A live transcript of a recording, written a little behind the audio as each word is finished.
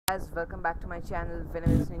Guys, welcome back to my channel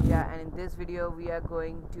Venomous Ninja, and in this video we are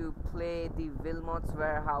going to play the Wilmots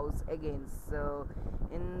warehouse again. So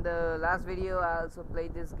in the last video I also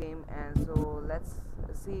played this game, and so let's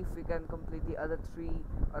see if we can complete the other 3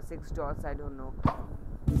 or 6 dots, I don't know.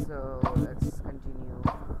 So let's continue.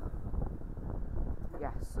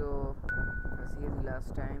 Yeah, so as here the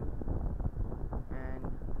last time, and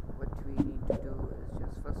what we need to do is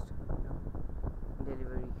just first,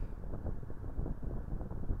 delivery.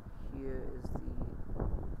 Here is the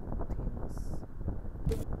things.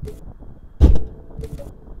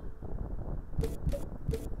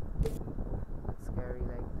 Let's carry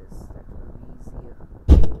like this, that will be easier.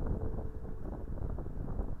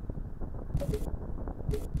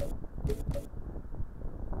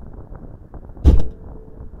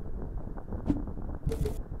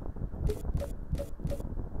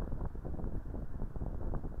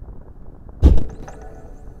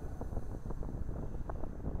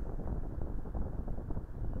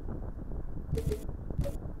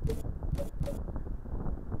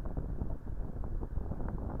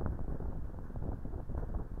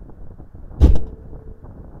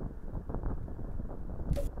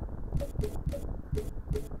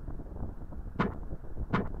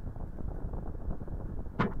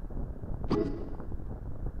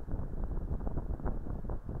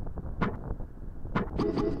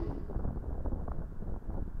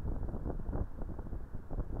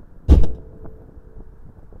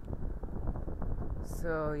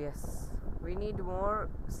 So yes, we need more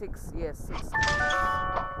 6. Yes, 6.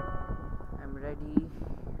 I'm ready.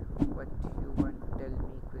 What you want? Tell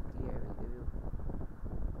me quickly. I will give you.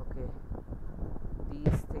 Okay.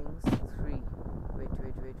 These things 3. Wait.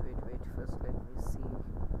 First, let me see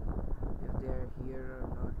if they are here or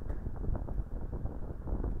not.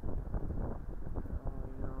 Oh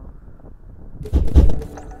no.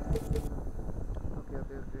 Okay. Yeah,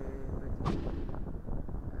 let's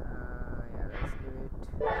give it.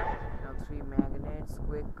 Now 3 magnets,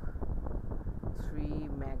 quick. 3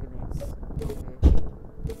 magnets. Okay.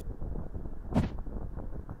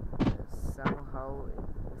 Somehow,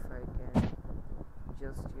 if I can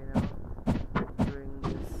just, bring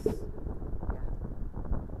this. Yeah.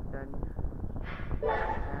 Done.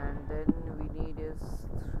 And then we need is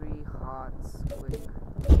 3 hearts, quick.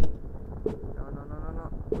 No.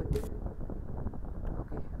 Quick.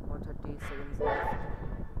 Okay, more 30 seconds left.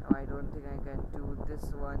 Now I don't think I can do this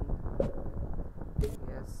one.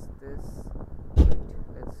 Yes, this. Wait,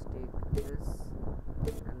 let's take this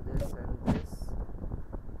and this and this.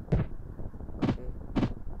 Okay.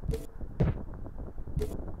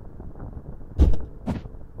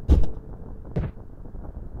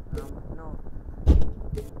 No.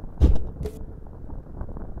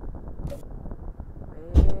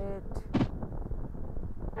 Wait.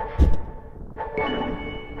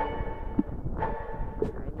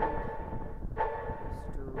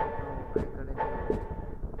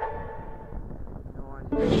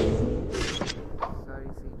 Sorry,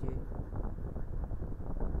 CJ.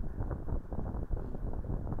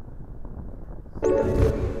 I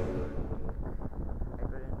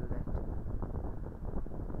couldn't do that.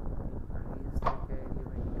 Increase the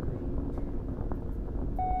element to 8.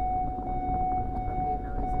 Okay,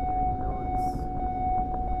 now is it giving loads?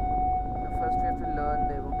 Now first we have to learn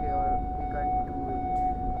them, okay, or we can't do it.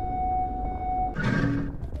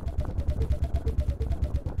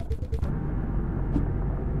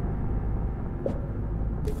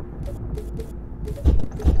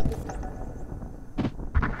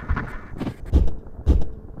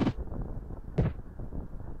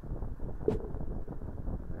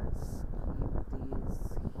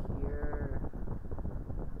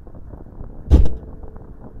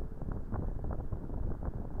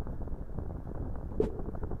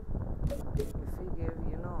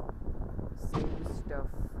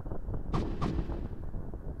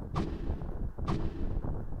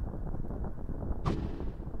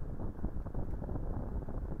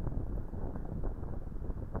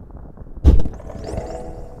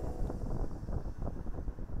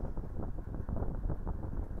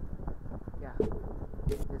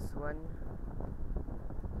 This one,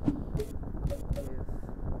 if let's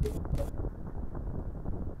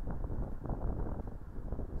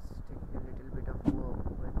take a little bit of work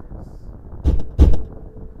with this.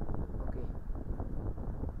 Okay.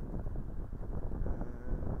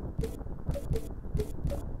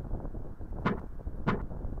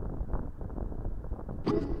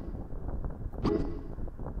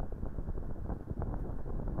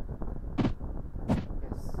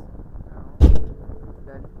 Yes. Now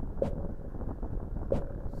done.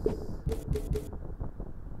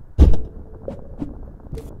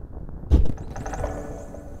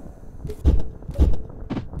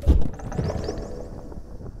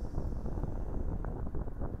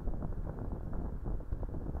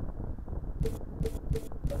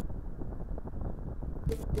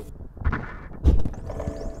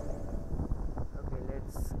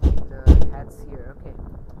 hats here. Okay,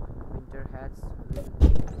 winter hats will put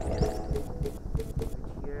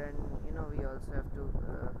here, and you know we also have to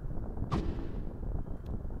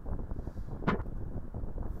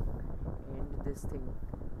end this thing.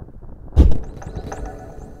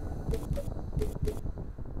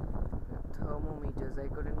 Thermometers. I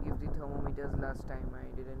couldn't give the thermometers last time. I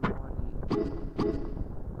didn't know only.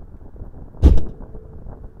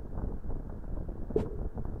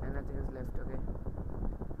 And nothing is left. Okay.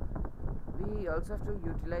 We also have to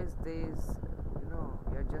utilize this. You know,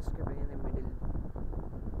 you're just keeping in the middle.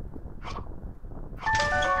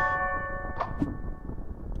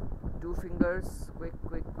 Two fingers. Quick,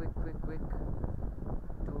 quick, quick, quick, quick.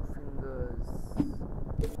 Two fingers.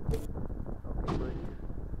 Okay, good.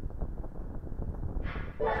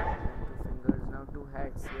 And two fingers. Now two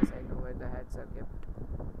hats. Yes, I know where the hats are kept.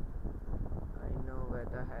 I know where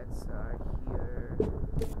the hats are here.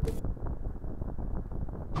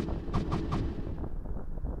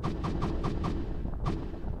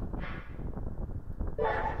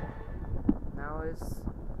 Now is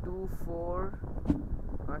 2, 4,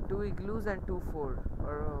 2 igloos and 2, 4,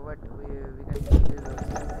 or what? We can do this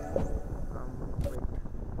also. Wait.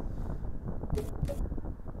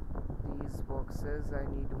 These boxes, I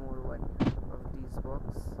need more one of these box.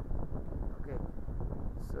 Okay,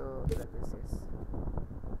 so like this is.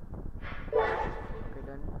 Okay,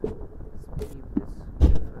 done. Let's keep this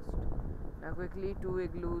here first. Now quickly, 2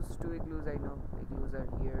 igloos. 2 igloos, I know. Igloos are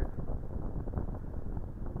here.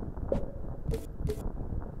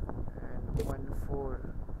 And 1, 4.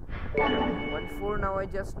 1, 4. Now I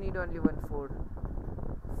just need only 1, 4.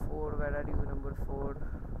 4, where are you? Number 4.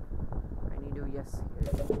 I need you. Yes,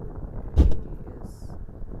 here he is.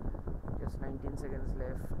 Just 19 seconds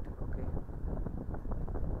left. Okay.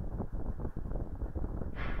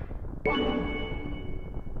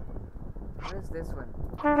 What is this one?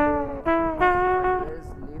 Always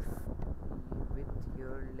lift with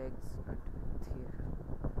your legs, not with here.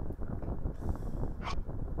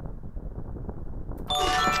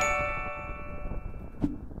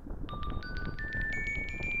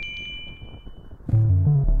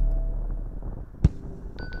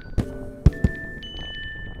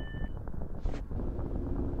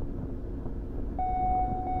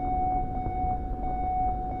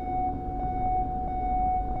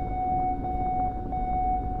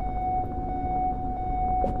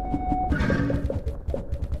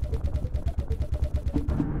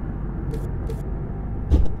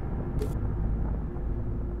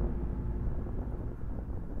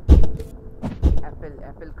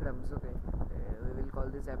 Apple crumbs. Okay, we will call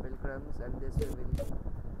this apple crumbs, and this we will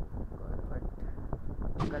call what?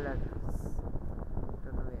 Colors.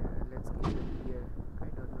 Don't know. Let's keep it here. I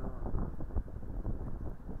don't know.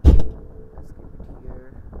 Let's keep it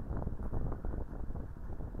here.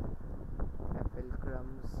 Apple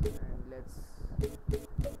crumbs, and let's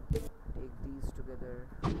take these together.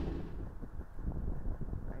 I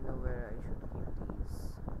know where I should keep these.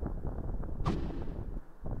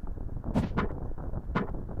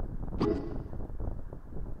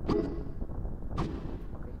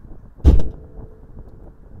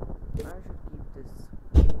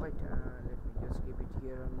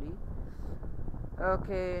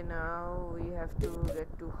 Okay, now we have to get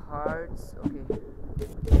to hearts. Okay,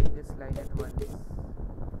 carry this line at once. Let's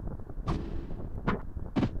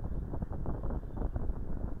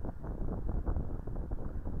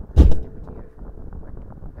keep it here. What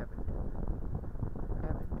happened? What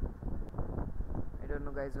happened? I don't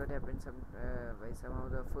know, guys. What happened? Somehow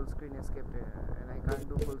the full screen escaped, and I can't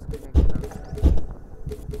do full screen again.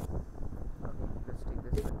 Okay, let's take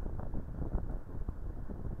this one.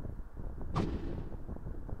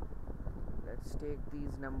 Let's take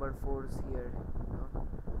these number 4s here, you know,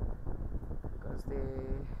 because they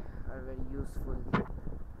are very useful.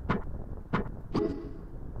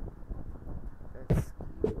 Let's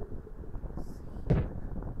keep this here.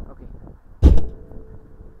 Okay.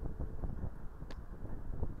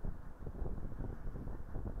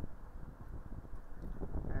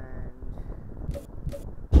 And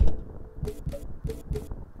okay.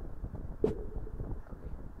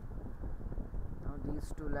 Now these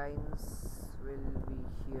two lines will be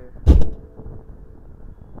here.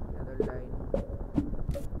 The other line.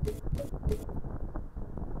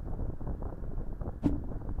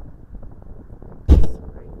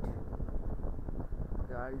 Right.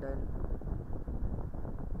 Okay, all done.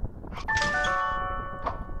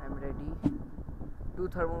 I'm ready. 2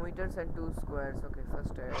 thermometers and 2 squares. Okay,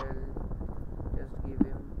 first I'll just give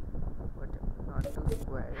him what? Not 2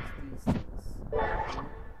 squares. These things. Okay.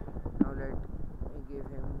 Now let me give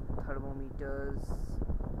him thermometers.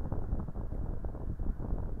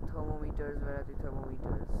 thermometers. Where are the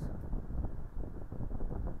thermometers?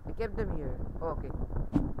 I kept them here. Oh, okay.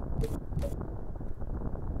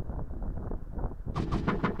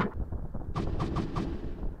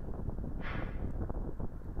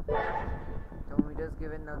 Thermometers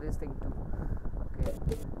given. Now this thing too. Okay.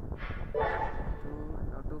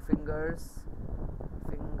 Now two fingers.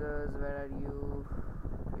 Fingers, where are you?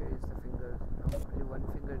 Here is the fingers. No, only one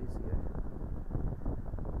finger is here.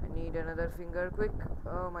 I need another finger, quick.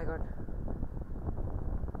 Oh my god.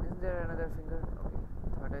 Is there another finger? Okay,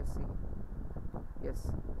 thought I see. Yes,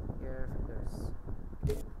 here are fingers.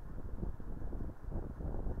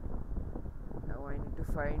 Now I need to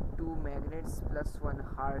find two magnets plus one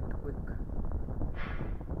heart, quick.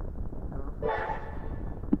 No.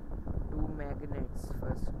 Two magnets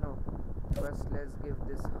first. No. First let's give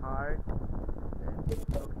this heart. Then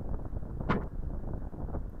okay.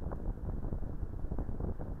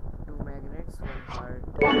 Two magnets, one heart.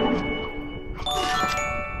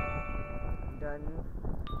 Done.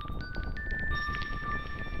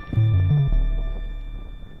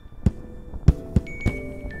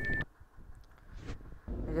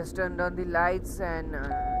 I just turned on the lights and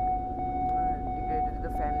degraded the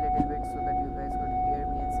fan a little bit so that you guys could hear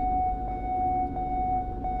me and see me.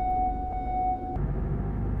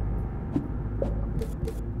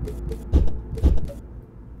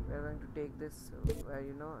 We're going to take this where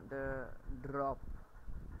you know the drop.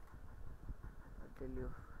 I'll tell you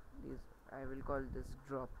these. I will call this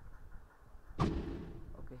drop.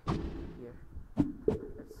 Okay, here.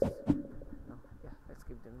 Let's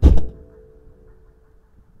keep them here.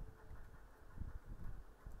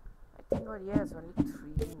 I think, oh yes, only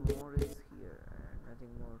 3 more is here and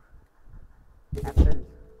nothing more. Apple.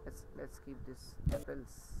 Let's keep this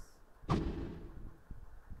apples.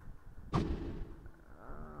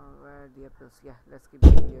 Where are the apples? Yeah, let's keep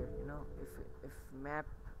them here. You know,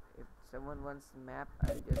 if someone wants map,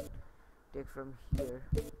 I'll just take from here.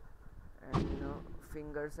 And you know,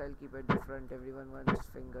 fingers I'll keep at the front. Everyone wants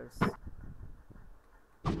fingers.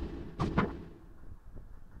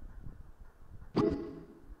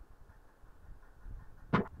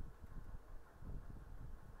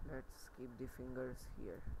 Let's keep the fingers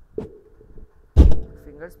here.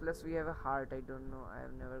 Fingers plus we have a heart. I don't know. I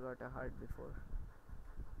have never got a heart before.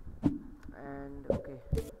 And okay,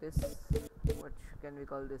 this, what can we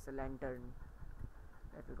call this? A lantern.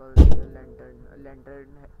 Let me call it a lantern. A lantern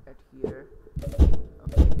at here.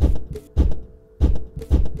 Okay.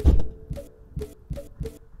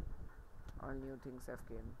 All new things have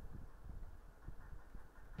came.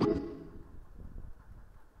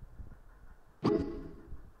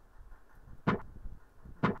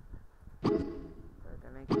 Where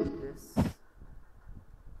can I keep this?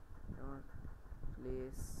 No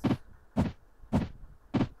place.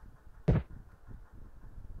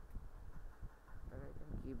 Where I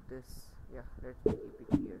can keep this? Yeah, let me keep it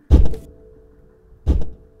here.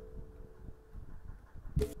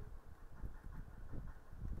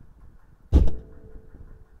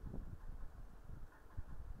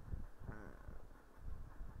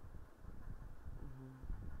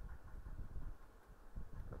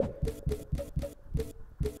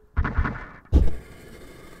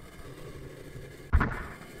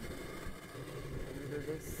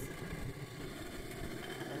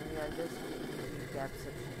 I'll just recap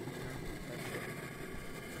section. That's it.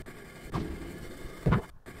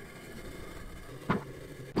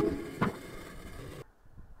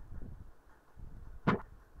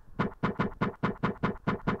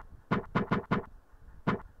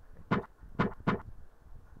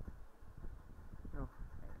 No,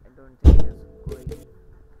 I don't think it's going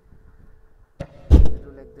to do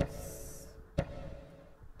like this.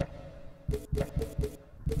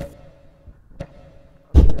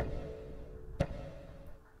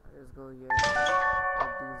 Go here.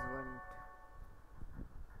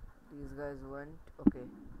 These guys want okay,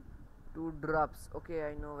 2 drops. Okay,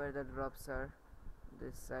 I know where the drops are.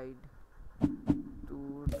 This side.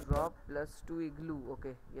 2 drop plus 2 igloo.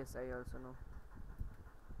 Okay, yes, I also know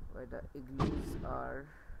where the igloos are.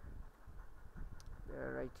 They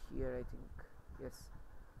are right here, I think. Yes,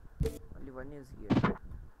 only one is here.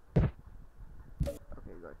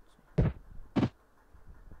 Okay, gotcha.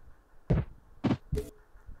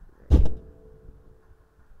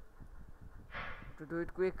 To do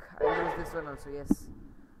it quick, I'll use this one also. Yes,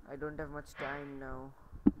 I don't have much time now.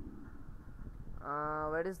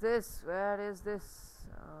 Where is this? Where is this?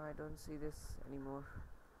 I don't see this anymore.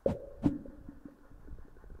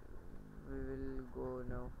 We will go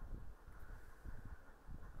now.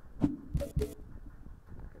 I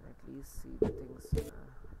can at least see the things.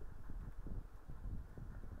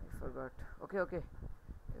 I forgot. Okay, yes.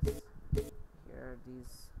 are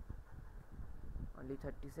these? Only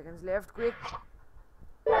 30 seconds left. Quick.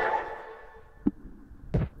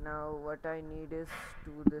 Now what I need is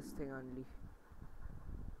to this thing only.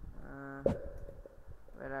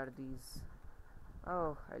 Where are these?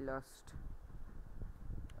 Oh, I lost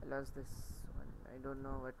this one. I don't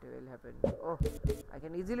know what will happen. Oh, I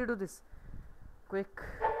can easily do this. Quick,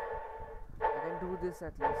 I can do this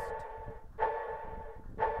at least.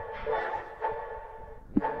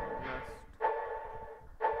 Yeah, I lost.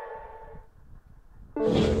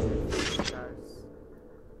 Stars.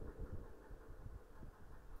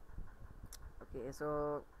 Okay,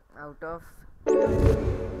 so out of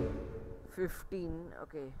 15,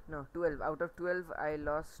 okay, no, 12. Out of 12, I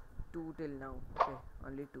lost 2 till now. Okay,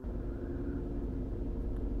 only 2.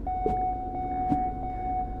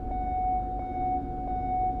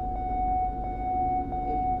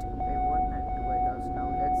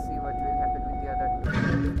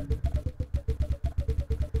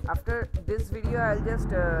 After this video, I'll just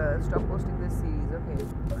stop posting this series. Okay,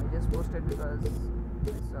 I just posted because I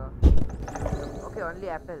saw. Okay, only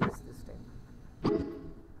apples this time.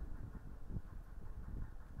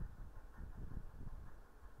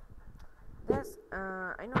 Yes,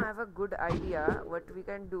 I know I have a good idea. What we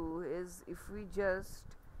can do is if we just,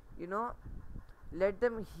 let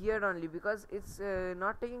them here only, because it's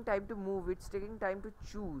not taking time to move, it's taking time to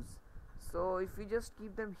choose. So if we just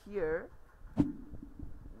keep them here,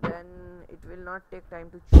 then it will not take time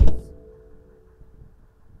to choose.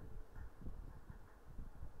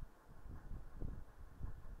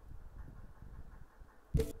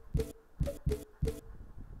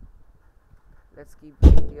 Let's keep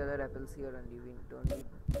the other apples here only. We don't need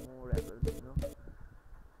more apples, if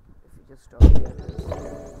we just stop the apples.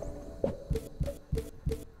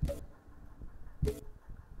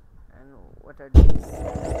 And what are these?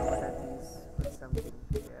 Put something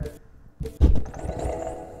here.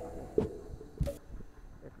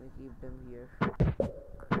 Let me keep them here.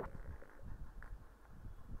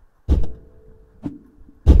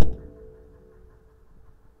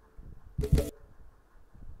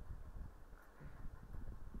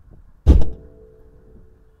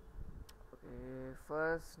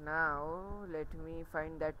 First, now let me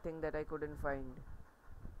find that thing that I couldn't find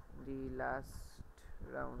the last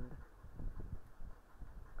round.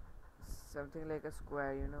 Something like a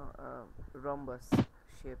square, rhombus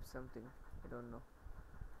shape, something. I don't know.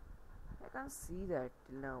 I can't see that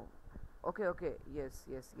till now. Okay, yes.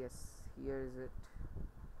 Here is it.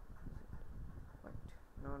 What?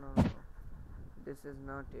 No. This is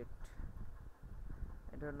not it.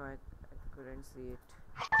 I don't know. I couldn't see it.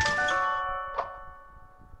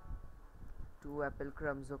 2 apple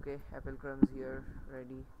crumbs. Okay, apple crumbs here,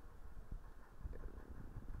 ready.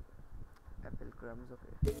 Apple crumbs.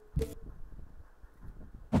 Okay.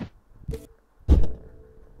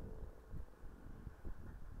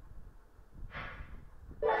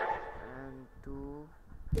 And 2,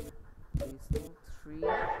 these things, 3,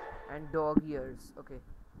 and dog ears. Okay,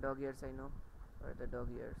 dog ears. I know. Where are the dog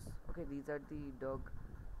ears? Okay, these are the dog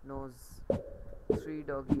nose. 3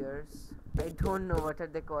 dog ears. I don't know what are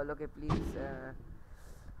they called. Okay, please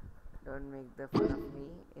don't make the fun of me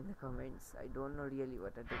in the comments. I don't know really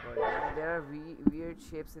what are they called. There are weird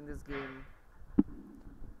shapes in this game.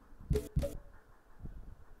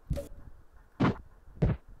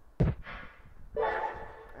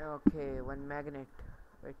 Okay, 1 magnet.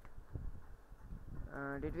 Wait.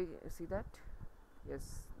 Did we see that?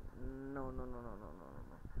 Yes. No.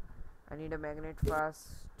 I need a magnet fast.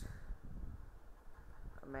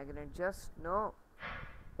 Magnet,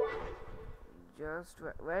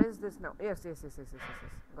 where is this now? Yes.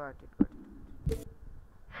 Got it.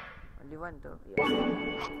 Only 1 though. Yes.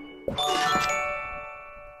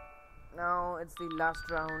 Now it's the last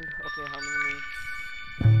round. Okay, how many minutes?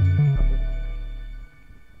 Okay,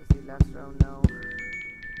 it's the last round now.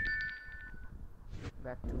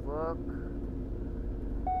 Back to work.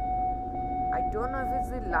 I don't know if it's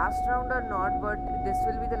the last round or not, but this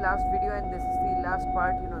will be the last video, and this is the last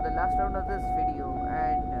part, the last round of this video.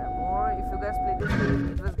 And more, if you guys play this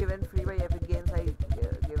game, it was given free by Epic Games. I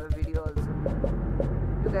gave a video also.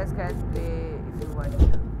 You guys can play if you want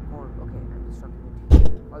more. Okay, I'm just talking it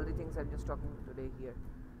here. All the things I'm just talking today here.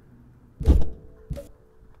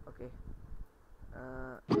 Okay.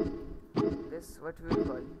 This, what we will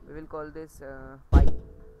call? We will call this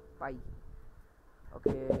pie.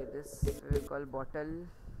 Okay, this we will call bottle.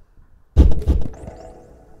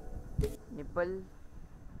 Nipple.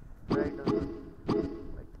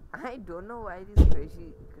 I don't know why these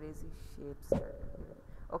crazy shapes are.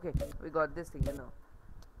 Okay, we got this thing,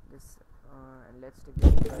 This and let's take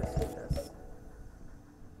this first with us.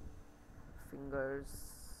 fingers.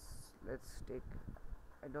 Let's take,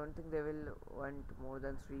 I don't think they will want more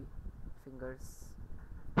than 3 fingers,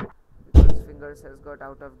 because fingers has got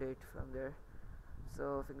out of date from there.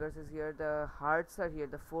 So fingers is here, the hearts are here,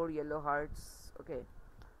 the 4 yellow hearts. Okay,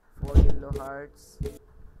 4 yellow hearts.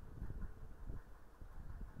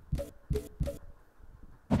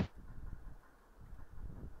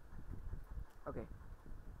 Okay,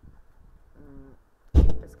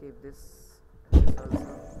 let's keep this, and this also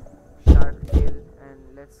shark tail,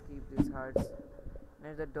 and let's keep these hearts.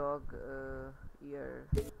 There's the dog ear.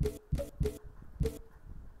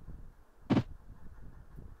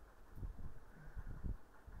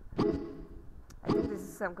 I think this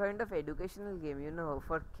is some kind of educational game, you know,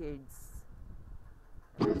 for kids.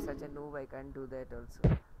 And I'm such a noob, I can't do that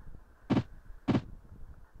also.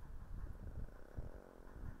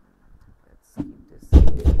 Let's keep this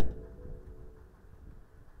here.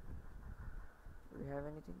 Do we have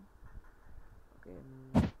anything? Okay.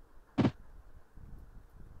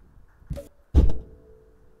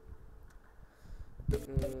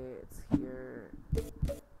 Okay, it's here.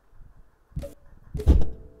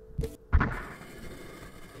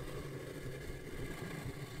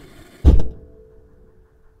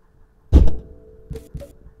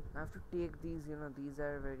 I have to take these, you know, these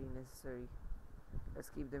are very necessary. Let's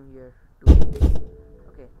keep them here. 2 things.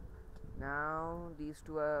 Okay, now these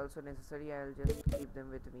 2 are also necessary. I'll just keep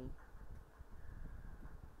them with me.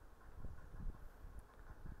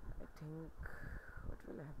 I think what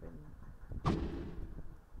will happen,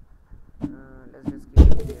 let's just keep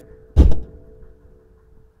it here.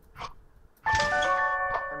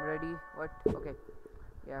 I'm ready. What? Okay,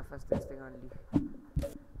 yeah, first this thing only.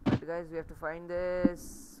 But guys, we have to find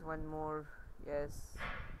this one more. Yes,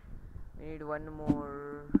 we need one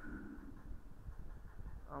more.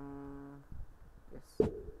 Yes.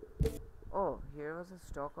 Oh, here was a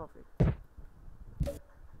stock of it.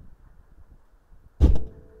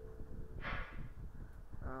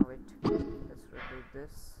 Wait, let's rotate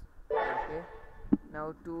this. Okay,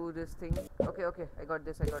 now to this thing. Okay, okay, I got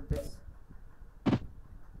this.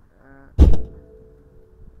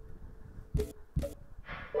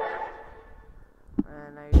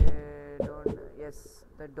 And I don't. Yes,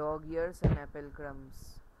 the dog ears and apple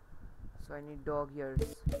crumbs. So I need dog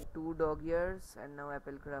ears, 2 dog ears, and now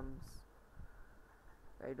apple crumbs.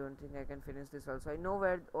 I don't think I can finish this also. I know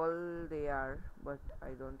where all they are, but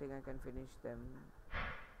I don't think I can finish them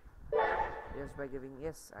just by giving.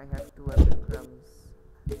 Yes, I have 2 apple crumbs.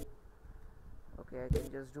 Okay, I can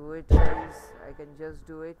just do it, guys. I can just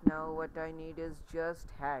do it. Now what I need is just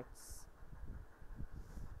hats,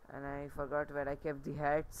 and I forgot where I kept the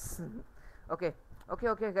hats. Okay,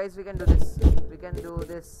 guys, we can do this. We can do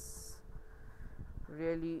this.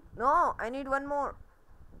 Really, no, I need one more.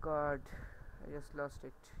 God, I just lost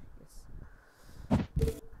it. Yes, I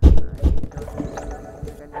don't think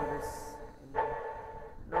we can do this.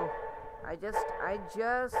 No, I just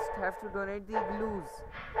have to donate the glues.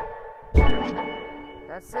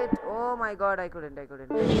 That's it. Oh my god, I couldn't. I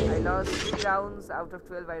lost 3 rounds out of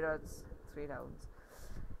 12. I lost 3 rounds.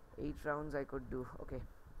 8 rounds I could do. Okay,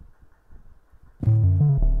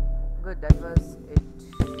 good, that was it.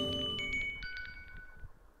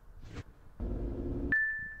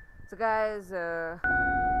 So guys,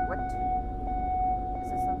 what? Is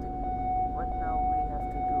there something? What now we have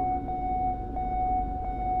to do?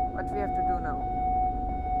 What we have to do now?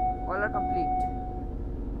 All are complete.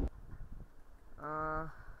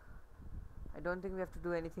 I don't think we have to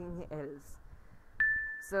do anything else.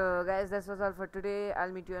 So guys, that was all for today.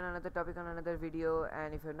 I'll meet you on another topic on another video,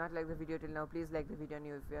 and if you're not liked the video till now, please like the video, and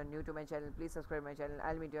if you're new to my channel, please subscribe my channel.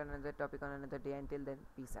 I'll meet you on another topic on another day. Until then,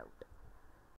 peace out.